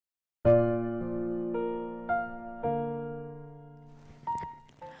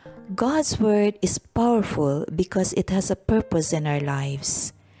God's word is powerful because it has a purpose in our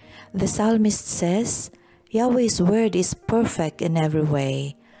lives. The psalmist says, Yahweh's word is perfect in every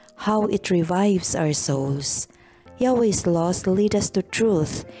way, how it revives our souls. Yahweh's laws lead us to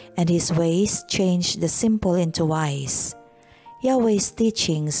truth, and His ways change the simple into wise. Yahweh's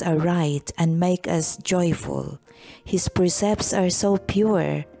teachings are right and make us joyful. His precepts are so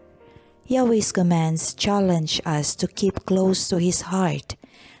pure. Yahweh's commands challenge us to keep close to His heart.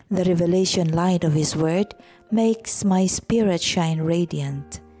 The revelation light of His word makes my spirit shine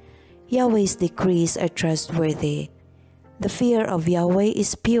radiant. Yahweh's decrees are trustworthy. The fear of Yahweh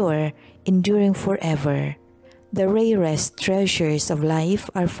is pure, enduring forever. The rarest treasures of life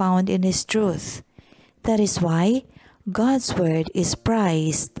are found in His truth. That is why God's word is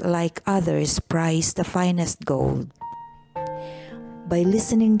prized like others prize the finest gold. By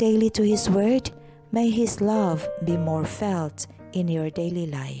listening daily to His word, may His love be more felt in your daily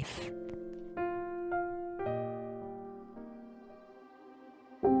life.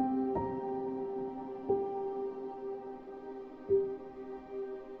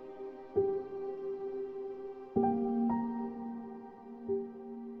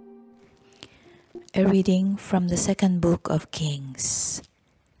 A reading from the second book of Kings.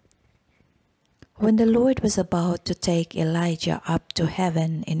 When the Lord was about to take Elijah up to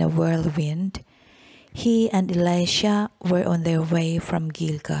heaven in a whirlwind, he and Elisha were on their way from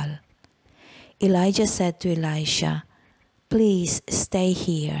Gilgal. Elijah said to Elisha, "Please stay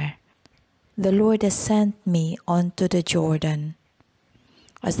here. The Lord has sent me on to the Jordan.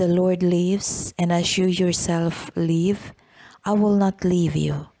 As the Lord lives, and as you yourself live, I will not leave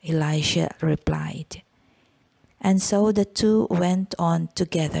you," Elisha replied. And so the two went on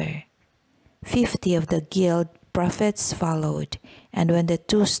together. 50 of the guild prophets followed, and when the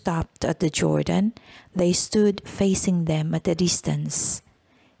two stopped at the Jordan, they stood facing them at a distance.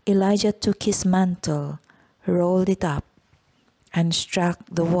 Elijah took his mantle, rolled it up, and struck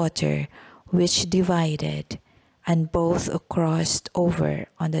the water, which divided, and both crossed over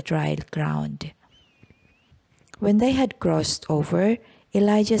on the dry ground. When they had crossed over,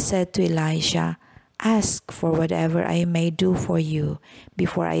 Elijah said to Elisha, "Ask for whatever I may do for you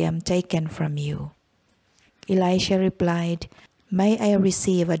before I am taken from you." Elisha replied, "May I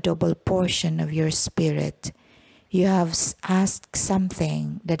receive a double portion of your spirit." "You have asked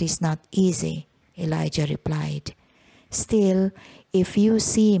something that is not easy," Elijah replied. "Still, if you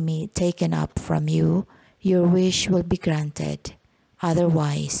see me taken up from you, your wish will be granted,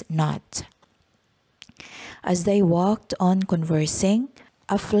 otherwise not." As they walked on conversing,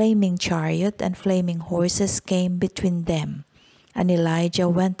 a flaming chariot and flaming horses came between them, and Elijah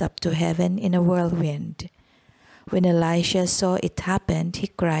went up to heaven in a whirlwind. When Elisha saw it happen, he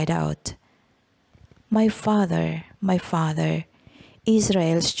cried out, my father,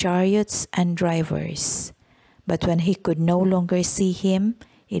 Israel's chariots and drivers." But when he could no longer see him,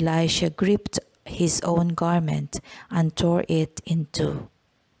 Elisha gripped his own garment and tore it in two.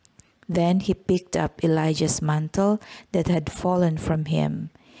 Then he picked up Elijah's mantle that had fallen from him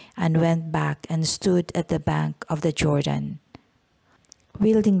and went back and stood at the bank of the Jordan.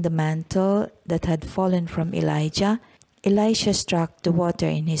 Wielding the mantle that had fallen from Elijah, Elisha struck the water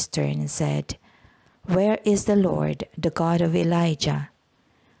in his turn and said, "Where is the Lord, the God of Elijah?"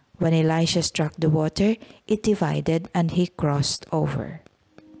 When Elisha struck the water, it divided and he crossed over.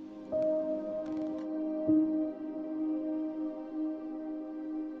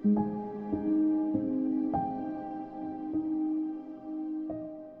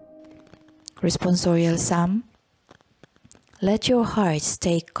 Responsorial Psalm. Let your hearts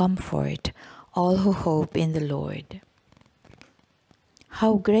take comfort, all who hope in the Lord.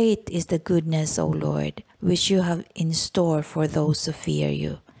 How great is the goodness, O Lord, which you have in store for those who fear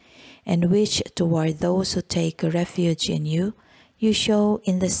you, and which toward those who take refuge in you, you show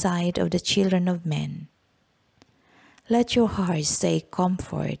in the sight of the children of men. Let your hearts take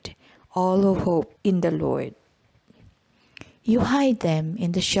comfort, all who hope in the Lord. You hide them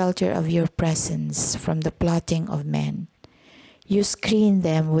in the shelter of your presence from the plotting of men. You screen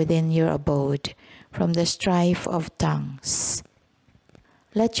them within your abode from the strife of tongues.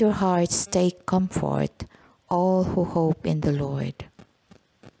 Let your hearts take comfort, all who hope in the Lord.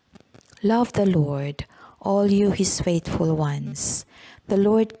 Love the Lord, all you his faithful ones. The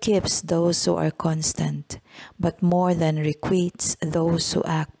Lord keeps those who are constant, but more than requites those who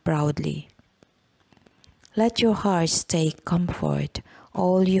act proudly. Let your hearts take comfort,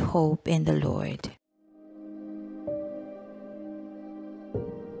 all you hope in the Lord.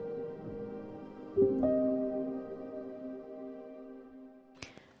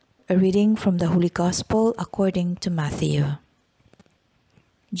 A reading from the Holy Gospel according to Matthew.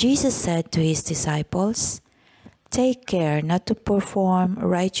 Jesus said to his disciples, "Take care not to perform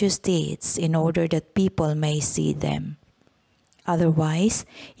righteous deeds in order that people may see them. Otherwise,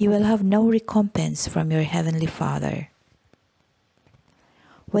 you will have no recompense from your heavenly Father.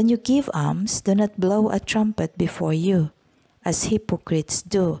 When you give alms, do not blow a trumpet before you, as hypocrites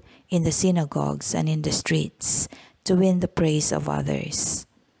do in the synagogues and in the streets, to win the praise of others.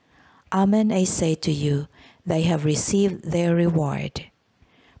 Amen, I say to you, they have received their reward.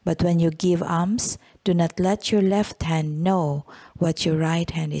 But when you give alms, do not let your left hand know what your right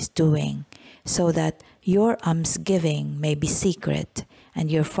hand is doing, so that your almsgiving may be secret, and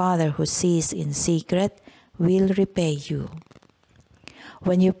your Father who sees in secret will repay you.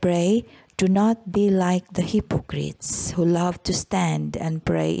 When you pray, do not be like the hypocrites who love to stand and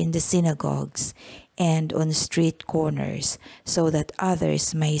pray in the synagogues and on street corners, so that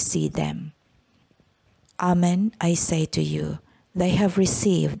others may see them. Amen, I say to you, they have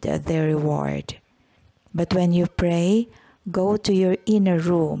received their reward. But when you pray, go to your inner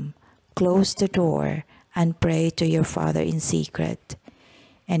room, close the door, and pray to your Father in secret.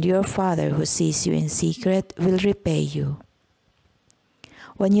 And your Father who sees you in secret will repay you.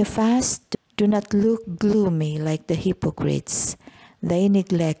 When you fast, do not look gloomy like the hypocrites. They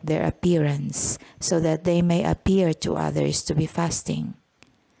neglect their appearance, so that they may appear to others to be fasting.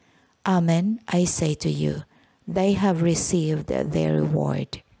 Amen, I say to you, they have received their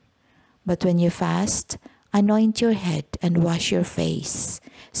reward. But when you fast, anoint your head and wash your face,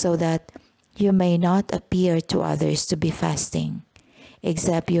 so that you may not appear to others to be fasting,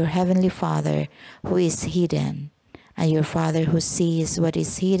 except your heavenly Father who is hidden, and your Father who sees what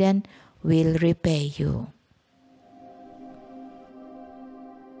is hidden will repay you.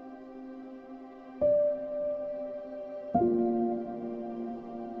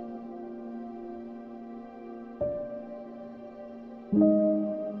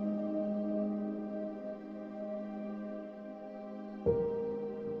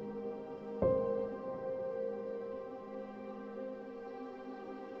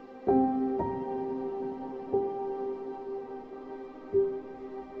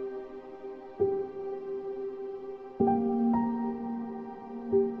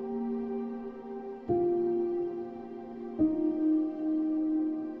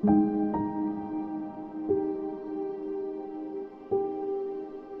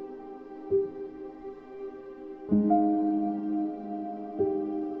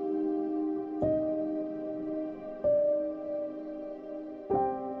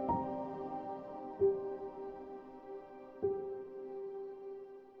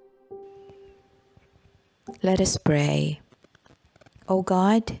 Let us pray. O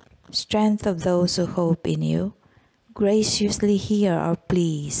God, strength of those who hope in you, graciously hear our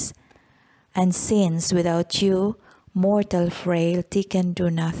pleas. And since without you, mortal frailty can do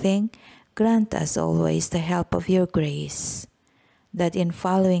nothing, grant us always the help of your grace, that in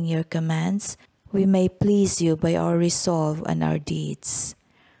following your commands, we may please you by our resolve and our deeds.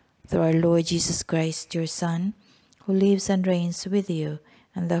 Through our Lord Jesus Christ, your Son, who lives and reigns with you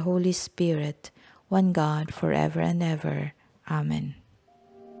and the Holy Spirit, one God, forever and ever. Amen.